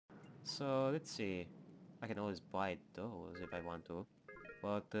So let's see. I can always buy those if I want to.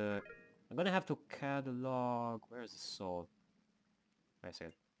 But I'm gonna have to catalog. Where's the soul? Wait a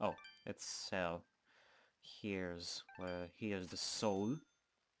second. Oh, let's sell. Here's the soul.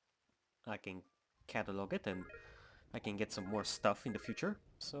 I can catalog it and I can get some more stuff in the future.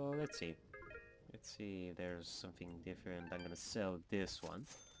 So let's see. Let's see if there's something different. I'm gonna sell this one.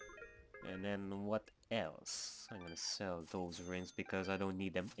 And then what else? I'm gonna sell those rings because I don't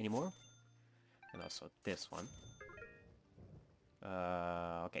need them anymore. And also this one.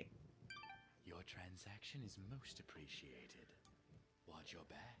 Okay. Your transaction is most appreciated. Watch your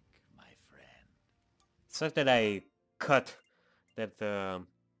back, my friend. It sucks that I cut that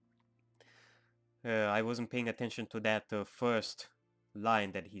I wasn't paying attention to that first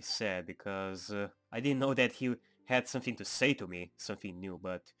line that he said because I didn't know that he had something to say to me, something new,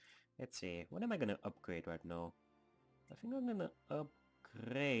 but let's see, what am I gonna upgrade right now? I think I'm gonna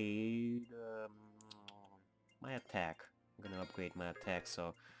upgrade my attack. I'm gonna upgrade my attack,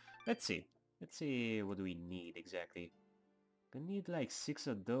 so let's see. Let's see what do we need exactly. Gonna need like 6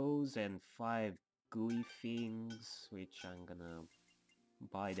 of those and 5 gooey things, which I'm gonna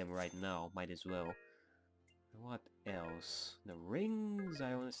buy them right now, might as well. What else? The rings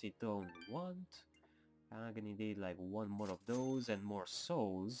I honestly don't want. I'm gonna need like 1 more of those and more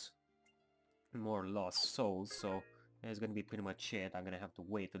souls. More lost souls, so that's gonna be pretty much it. I'm gonna have to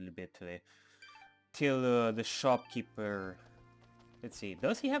wait a little bit till the shopkeeper... Let's see,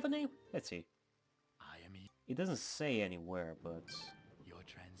 does he have a name? Let's see. It doesn't say anywhere, but... Your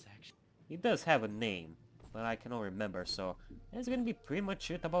transaction. He does have a name, but I cannot remember, so that's gonna be pretty much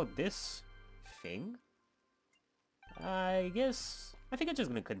it about this thing. I guess... I think I'm just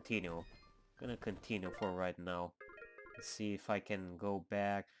gonna continue. Gonna continue for right now. Let's see if I can go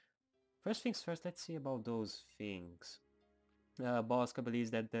back. First things first, let's see about those things. Boss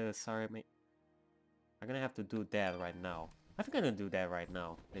believes that the Sarame... I'm gonna have to do that right now. I think I'm gonna do that right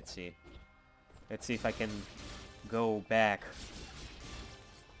now. Let's see. Let's see if I can go back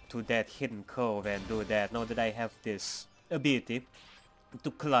to that hidden cove and do that. Now that I have this ability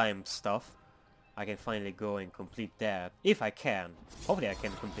to climb stuff, I can finally go and complete that. If I can. Hopefully I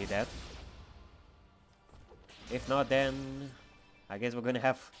can complete that. If not, then I guess we're gonna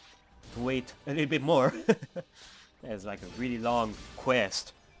have to wait a little bit more. That's like a really long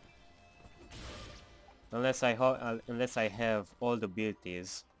quest. Unless I have all the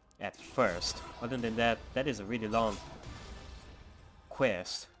abilities at first. Other than that, that is a really long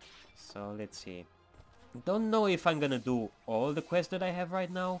quest. So let's see. Don't know if I'm gonna do all the quests that I have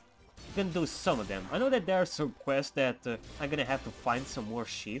right now. I'm gonna do some of them. I know that there are some quests that I'm gonna have to find some more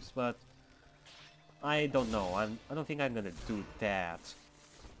sheeps, but I don't know. I don't think I'm gonna do that.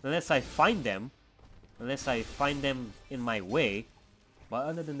 Unless I find them. Unless I find them in my way. But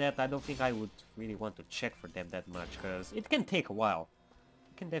other than that, I don't think I would really want to check for them that much, because it can take a while.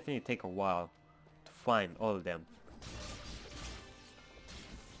 It can definitely take a while to find all of them.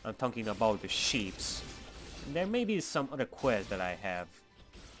 I'm talking about the sheeps. There may be some other quests that I have.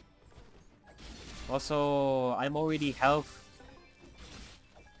 Also, I already have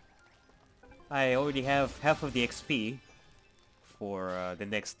half of the XP for the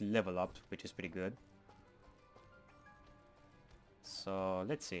next level up, which is pretty good. So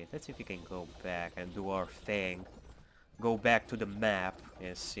let's see if we can go back and do our thing. Go back to the map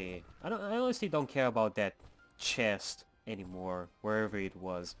and see. I honestly don't care about that chest anymore, wherever it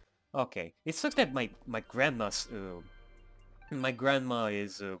was. Okay, it sucks that my grandma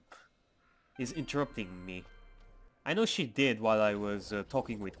is interrupting me. I know she did while I was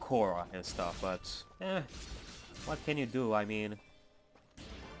talking with Cora and stuff, but what can you do? I mean,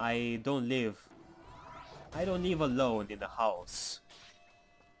 I don't live alone in the house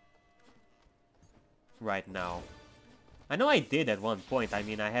right now. I know I did at one point. I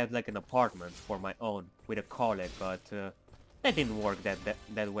mean, I had like an apartment for my own with a colleague, but that didn't work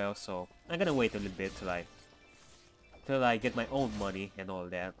that well. So I'm gonna wait a little bit till I get my own money and all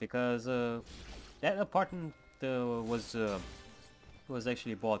that, because that apartment was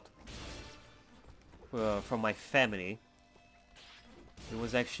actually bought from my family. It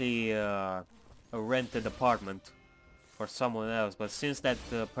was actually a rented apartment for someone else, but since that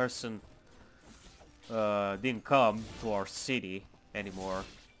person didn't come to our city anymore,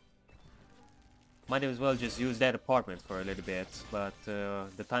 might as well just use that apartment for a little bit, but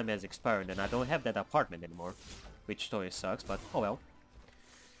the time has expired and I don't have that apartment anymore, which totally sucks, but oh well.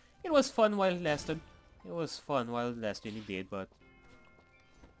 It was fun while it lasted. It was fun while it lasted indeed, but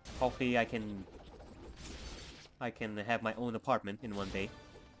hopefully I can have my own apartment in one day.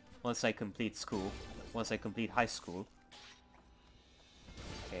 Once I complete school. Once I complete high school.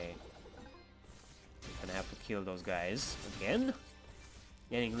 Okay. kill those guys again.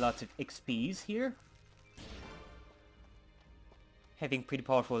 Getting lots of XPs here. Having pretty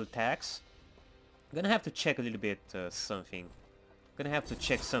powerful attacks. I'm gonna have to check a little bit something. Gonna have to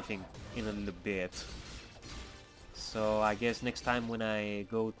check something in a little bit. So I guess next time when I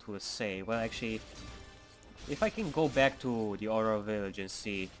go to a save, well actually, if I can go back to the Aura Village and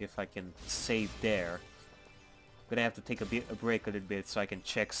see if I can save there. Gonna have to take a break a little bit so I can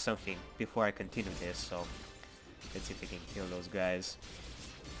check something before I continue this. So let's see if we can kill those guys.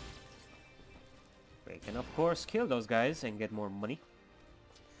 We can of course kill those guys and get more money.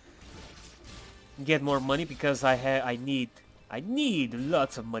 Get more money because I need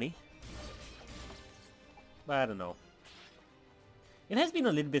lots of money. But I don't know. It has been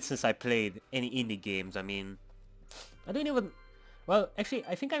a little bit since I played any indie games. I mean, I don't even. Well, actually,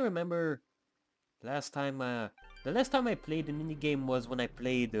 I think I remember last time. The last time I played an indie game was when I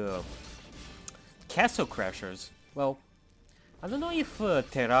played Castle Crashers. Well, I don't know if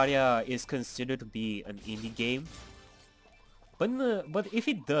Terraria is considered to be an indie game, but if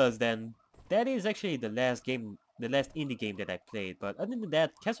it does, then that is actually the last indie game that I played. But other than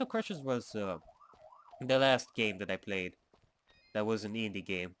that, Castle Crashers was the last game that I played that was an indie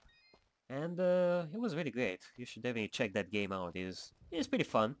game, and it was really great. You should definitely check that game out. It's pretty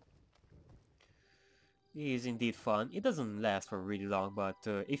fun. It is indeed fun. It doesn't last for really long, but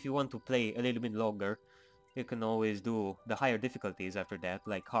if you want to play a little bit longer, you can always do the higher difficulties after that,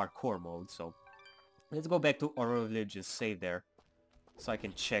 like hardcore mode. So let's go back to Aura Village and save there, so I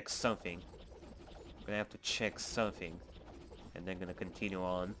can check something. I'm gonna have to check something, and then gonna continue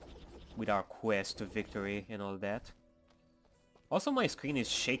on with our quest to victory and all that. Also, my screen is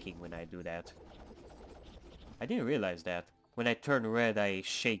shaking when I do that. I didn't realize that. When I turn red, I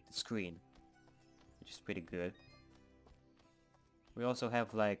shake the screen, which is pretty good. We also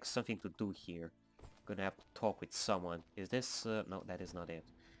have like something to do here. Gonna have to talk with someone. Is this... no, that is not it.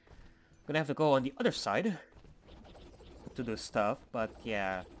 Gonna have to go on the other side to do stuff, but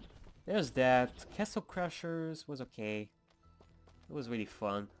yeah. There's that. Castle Crashers was okay. It was really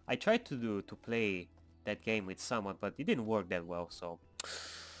fun. I tried to play that game with someone, but it didn't work that well, so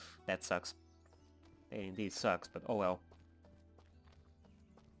that sucks. It indeed sucks, but oh well.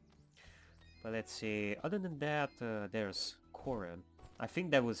 But let's see. Other than that, there's Corin. I think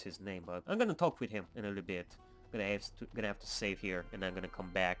that was his name, but I'm gonna talk with him in a little bit. Gonna have to save here, and I'm gonna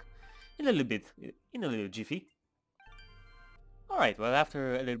come back in a little bit, in a little jiffy. Alright, well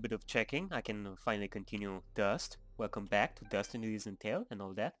after a little bit of checking, I can finally continue Dust. Welcome back to Dust and Elysian Tail and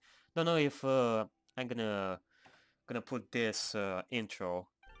all that. Don't know if I'm gonna put this intro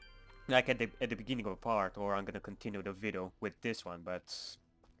like at the beginning of a part, or I'm gonna continue the video with this one, but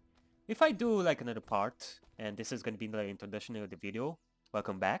if I do like another part, and this is gonna be the introduction of the video,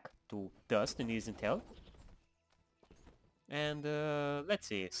 welcome back to Dust and Elysian Tail. And let's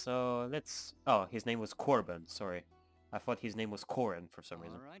see, so let's... oh, his name was Corbin, sorry. I thought his name was Corin for some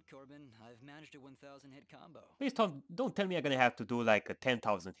reason. Alright, Corbin, I've managed a 1,000 hit combo. Please don't tell me I'm gonna have to do like a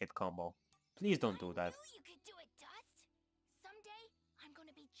 10,000 hit combo. Please don't do that. I knew you could do it, Dust. Someday, I'm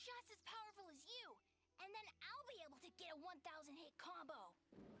gonna be just as powerful as you, and then I'll be able to get a 1,000 hit combo.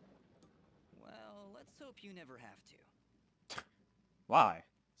 Well, let's hope you never have to. Why?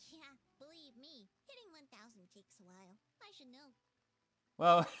 Yeah, believe me, hitting 1,000 takes a while. I should know.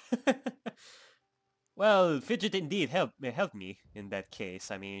 Well, well, Fidget indeed helped me in that case.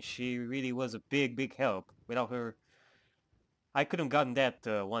 I mean, she really was a big help. Without her, I couldn't gotten that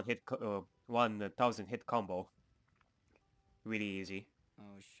 1,000 hit combo really easy.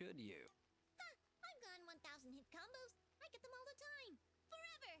 Oh, should you? I've gotten 1,000 hit combos. I get them all the time.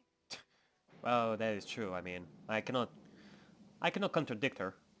 Forever. Well, that is true. I mean, I cannot contradict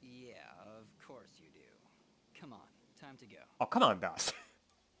her. Yeah, of course you do. Come on, time to go. Oh, come on, Dust.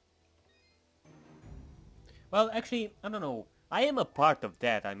 Well, actually, I don't know. I am a part of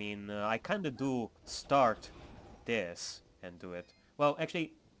that. I mean, I kinda do start this and do it. Well,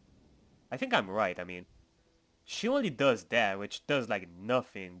 actually, I think I'm right. I mean, she only does that, which does like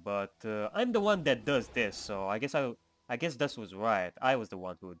nothing, but I'm the one that does this, so I guess Dust was right. I was the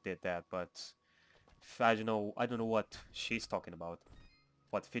one who did that, but I don't know what she's talking about.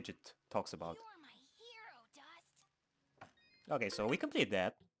 What Fidget talks about. You are my hero, Dust. Okay, so we complete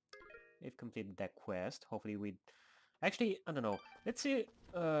that. We've completed that quest. Hopefully we... actually, I don't know. Let's see,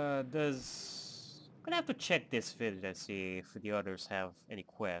 does... I'm gonna have to check this video and see if the others have any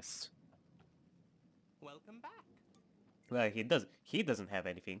quests. Welcome back. Well, he doesn't have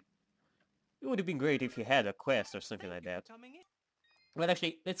anything. It would have been great if he had a quest or something like that. Coming in. Well,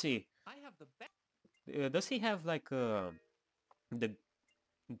 actually, let's see. I have the best. Does he have like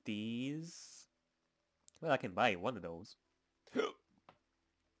these? Well, I can buy one of those.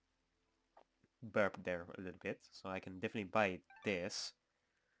 Burp there a little bit, so I can definitely buy this.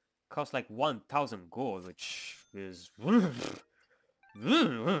 Costs like 1,000 gold, which is gonna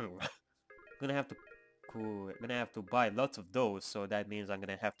have to buy lots of those, so that means I'm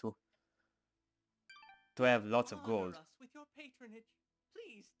gonna have to have lots of gold. Honor us with your patronage.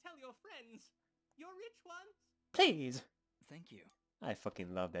 Please tell your friends. Your rich ones. Please! Thank you. I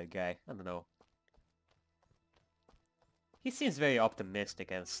fucking love that guy. I don't know. He seems very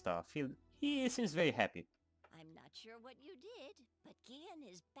optimistic and stuff. He seems very happy. I'm not sure what you did, but Gian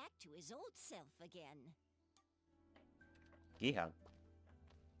is back to his old self again. Gihan.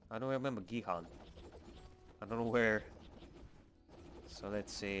 I don't remember Gihan. I don't know where. So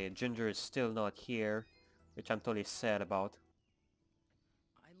let's see. Ginger is still not here, which I'm totally sad about.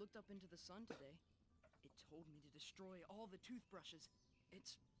 I looked up into the sun today. It told me to destroy all the toothbrushes.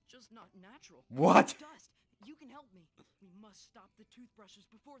 It's just not natural. What? Dust, you can help me. We must stop the toothbrushes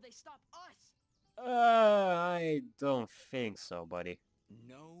before they stop us. I don't think so, buddy.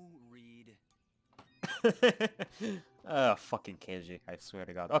 No, Reed. Fucking Kenji, I swear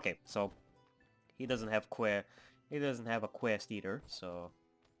to God. Okay, so he doesn't have a quest either, so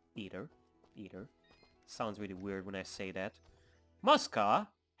either. Sounds really weird when I say that. Muska,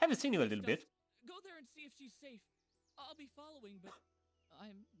 haven't seen you a little bit. Go there and see if she's safe. I'll be following, but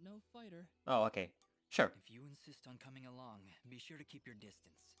I'm no fighter. Oh, okay. Sure. If you insist on coming along, be sure to keep your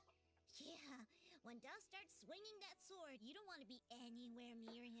distance. Yeah, when Dust starts swinging that sword, you don't want to be anywhere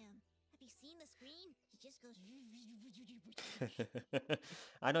near him. Have you seen the screen? He just goes...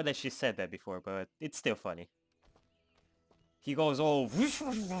 I know that she said that before, but it's still funny. He goes all...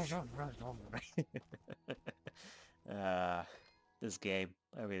 this game,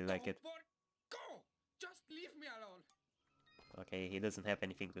 I really like it. Go! Just leave me alone. Okay, he doesn't have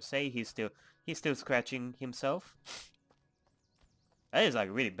anything to say. He's still scratching himself. That is like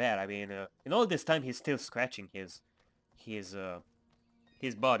really bad. I mean, in all this time, he's still scratching his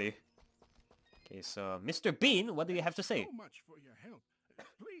body. Okay, so Mr. Bean, what do you have to say? So much for your help.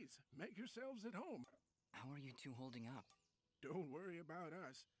 Please make yourselves at home. How are you two holding up? Don't worry about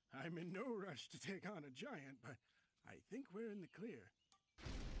us. I'm in no rush to take on a giant, but I think we're in the clear.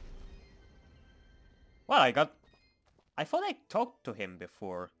 Well, I thought I talked to him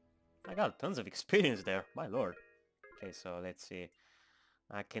before. I got tons of experience there, my lord. Okay, so let's see.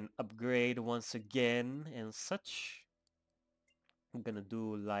 I can upgrade once again and such. I'm gonna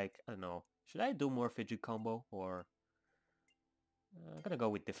do like, I don't know. Should I do more fidget combo or... I'm gonna go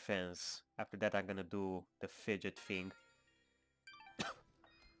with defense. After that I'm gonna do the fidget thing.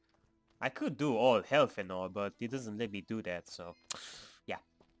 I could do all health and all, but it doesn't let me do that, so... Yeah.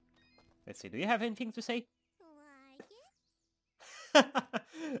 Let's see, do you have anything to say? Like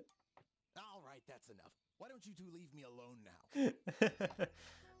it? Alright, that's enough. Why don't you two leave me alone now?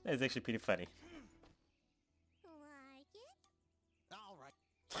 That's actually pretty funny. Like it? Alright.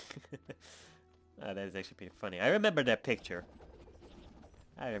 That is actually pretty funny. I remember that picture.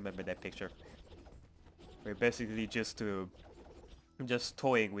 We're basically just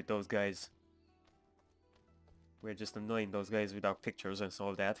toying with those guys. We're just annoying those guys with our pictures and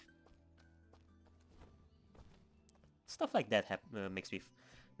all that. Stuff like that makes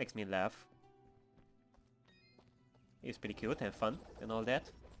me laugh. It's pretty cute and fun and all that.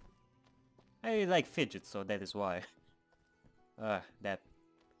 I really like fidgets, so that is why. That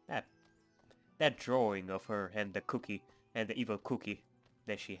drawing of her and the cookie and the evil cookie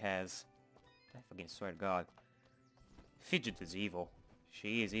that she has. I fucking swear to God. Fidget is evil.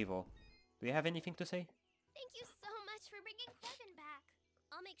 She is evil. Do you have anything to say? Thank you so much for bringing Kevin back.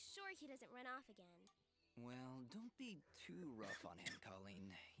 I'll make sure he doesn't run off again. Well, don't be too rough on him,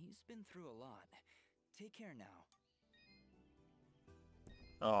 Colleen. He's been through a lot. Take care now.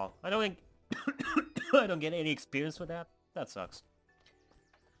 Oh, I don't I don't get any experience with that. That sucks.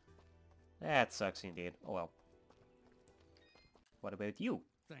 That sucks indeed. Oh well. What about you?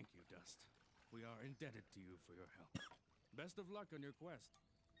 Thank you, Dust. We are indebted to you for your help. Best of luck on your quest.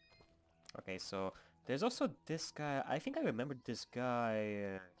 Okay, so there's also this guy. I think I remember this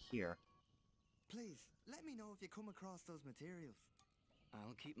guy here. Please, let me know if you come across those materials.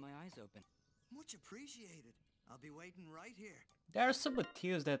 I'll keep my eyes open. Much appreciated. I'll be waiting right here. There are some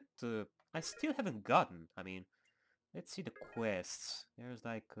materials that I still haven't gotten. I mean, let's see the quests. There's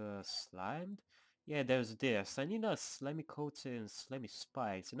like slimed. Yeah, there's this. I need a slimy coats and slimy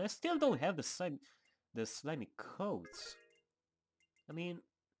spikes, and I still don't have the slimy coats. I mean,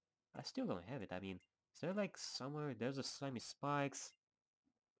 I still don't have it. I mean, is there like somewhere there's a slimy spikes?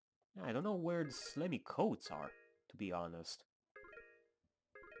 I don't know where the slimy coats are, to be honest.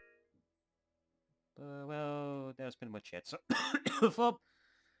 Well, pretty much it. So, Fob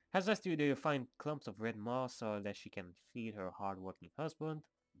has asked you, do you find clumps of red moss so that she can feed her hard-working husband?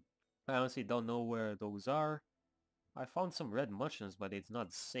 I honestly don't know where those are. I found some red mushrooms, but it's not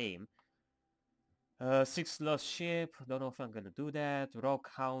the same. 6 lost sheep, don't know if I'm gonna do that.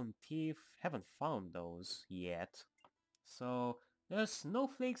 Rockhound thief, haven't found those yet. So, there's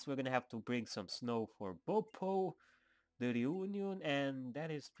snowflakes, we're gonna have to bring some snow for Bopo, the reunion, and that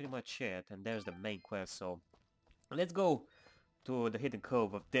is pretty much it. And there's the main quest, so let's go to the hidden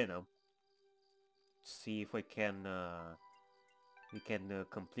cove of Denim. See if we can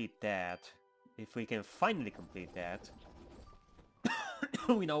complete that. If we can finally complete that.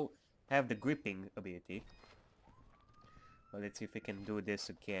 We now have the gripping ability. Well, let's see if we can do this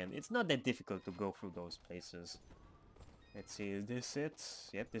again. It's not that difficult to go through those places. Let's see, is this it?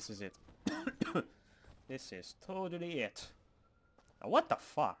 Yep, this is it. This is totally it. Now, what the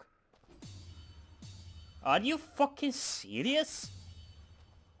fuck? Are you fucking serious?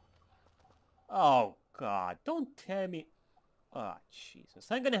 Oh god, don't tell me. Oh Jesus,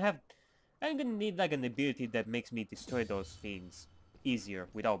 I'm gonna need like an ability that makes me destroy those things easier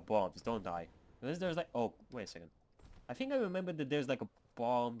without bombs, don't I? Unless there's like, oh, wait a second. I think I remember that there's like a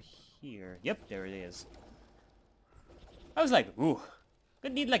bomb here. Yep, there it is. I was like, ooh,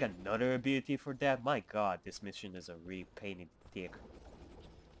 gonna need like another ability for that. My god, this mission is a real pain in the dick.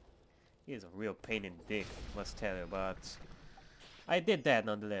 He is a real pain in the dick, must tell you, but I did that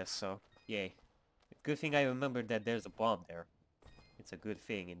nonetheless, so yay. Good thing I remembered that there's a bomb there. It's a good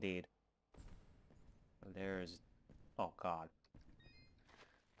thing indeed. There's... oh god.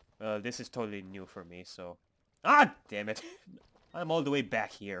 This is totally new for me, so... ah, damn it! I'm all the way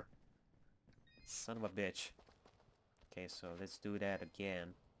back here. Son of a bitch. Okay, so let's do that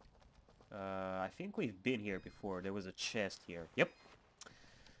again. I think we've been here before. There was a chest here. Yep.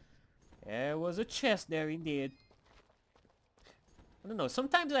 There was a chest there indeed. I don't know,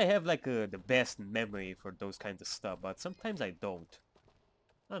 sometimes I have like the best memory for those kinds of stuff, but sometimes I don't.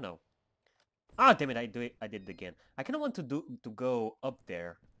 I don't know. Ah, damn it, I did it again. I kinda want to go up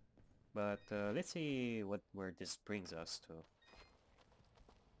there. But let's see where this brings us to.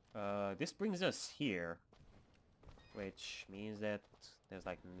 This brings us here. Which means that there's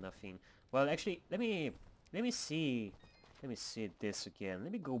like nothing. Well, actually, let me see this again.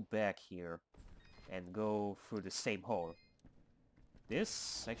 Let me go back here and go through the same hole.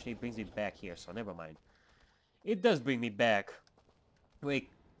 This actually brings me back here, so never mind. It does bring me back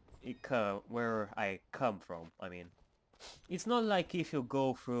where I come from. I mean, it's not like if you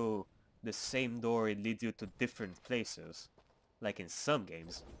go through the same door, it leads you to different places, like in some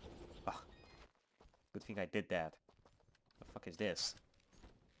games. Ah, good thing I did that. The fuck is this?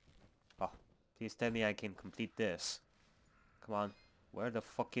 Oh, please tell me I can complete this. Come on, where the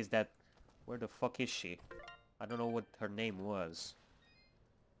fuck is that? Where the fuck is she? I don't know what her name was.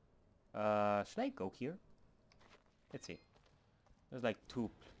 Should I go here? Let's see. There's like two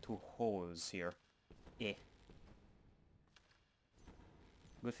holes here. Eh.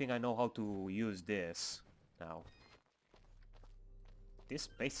 Good thing I know how to use this now. This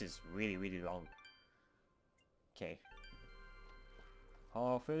space is really, really long. Okay.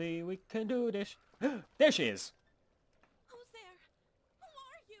 Hopefully we can do this. There she is! Who's there? Who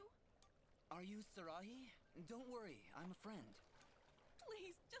are you? Are you Sarahi? Don't worry, I'm a friend.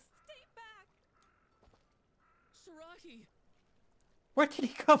 Please, just stay back. Sarahi! Where did he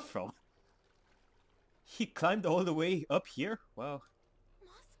come from? He climbed all the way up here? Wow.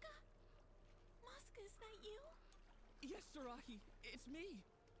 Mosca? Mosca, is that you? Yes, Sarahi, it's me.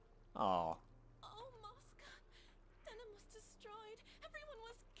 Aw. Oh, Mosca. Denim was destroyed. Everyone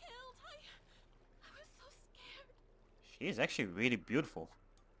was killed. I was so scared. She is actually really beautiful.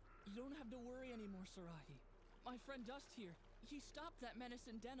 You don't have to worry anymore, Sarahi. My friend Dust here, he stopped that menace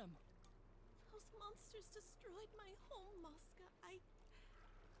in Denim. Those monsters destroyed my home, Mosca. I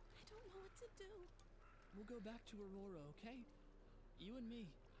don't know what to do. We'll go back to Aurora, okay? You and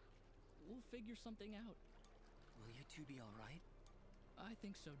me. We'll figure something out. Will you two be alright? I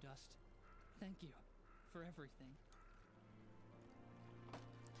think so, Dust. Thank you for everything.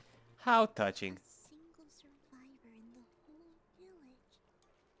 How touching. Single survivor in the whole village.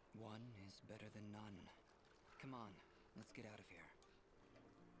 One is better than none. Come on, let's get out of here.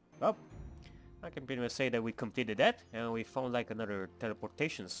 Well, I can pretty much say that we completed that, and we found like another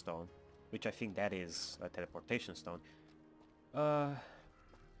teleportation stone, which I think that is a teleportation stone. I'm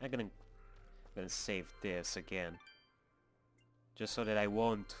gonna save this again, just so that I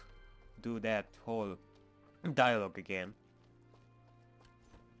won't do that whole dialogue again.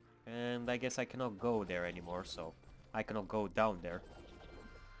 And I guess I cannot go there anymore, so I cannot go down there.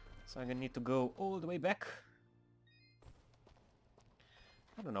 So I'm gonna need to go all the way back.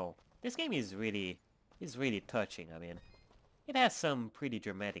 I don't know. This game is really touching. I mean, it has some pretty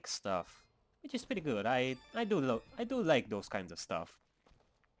dramatic stuff, which is pretty good. I do like those kinds of stuff.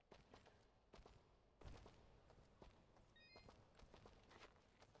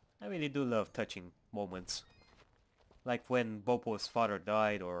 I really do love touching moments, like when Bopo's father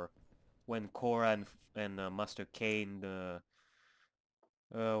died, or when Korra and Master Kane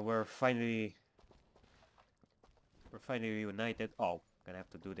were finally reunited. Oh, gonna have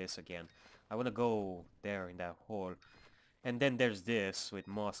to do this again. I wanna go there in that hole. And then there's this with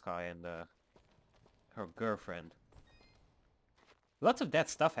Mosca and her girlfriend. Lots of that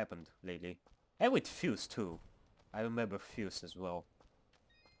stuff happened lately. And with Fuse too. I remember Fuse as well.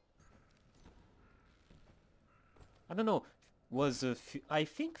 I don't know, was I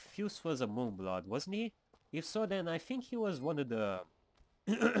think Fuse was a Moonblood, wasn't he? If so, then I think he was one of the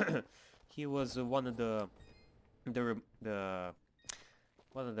he was one of the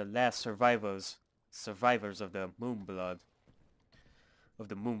one of the last survivors of the Moonblood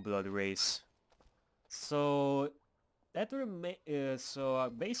race. So that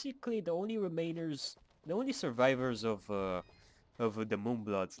basically the only survivors of the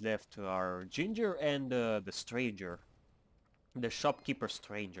Moonbloods left are Ginger and the Stranger, the shopkeeper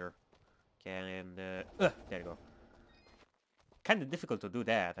Stranger. Okay, and there you go. Kind of difficult to do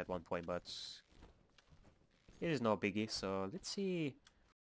that at one point, but it is no biggie. So let's see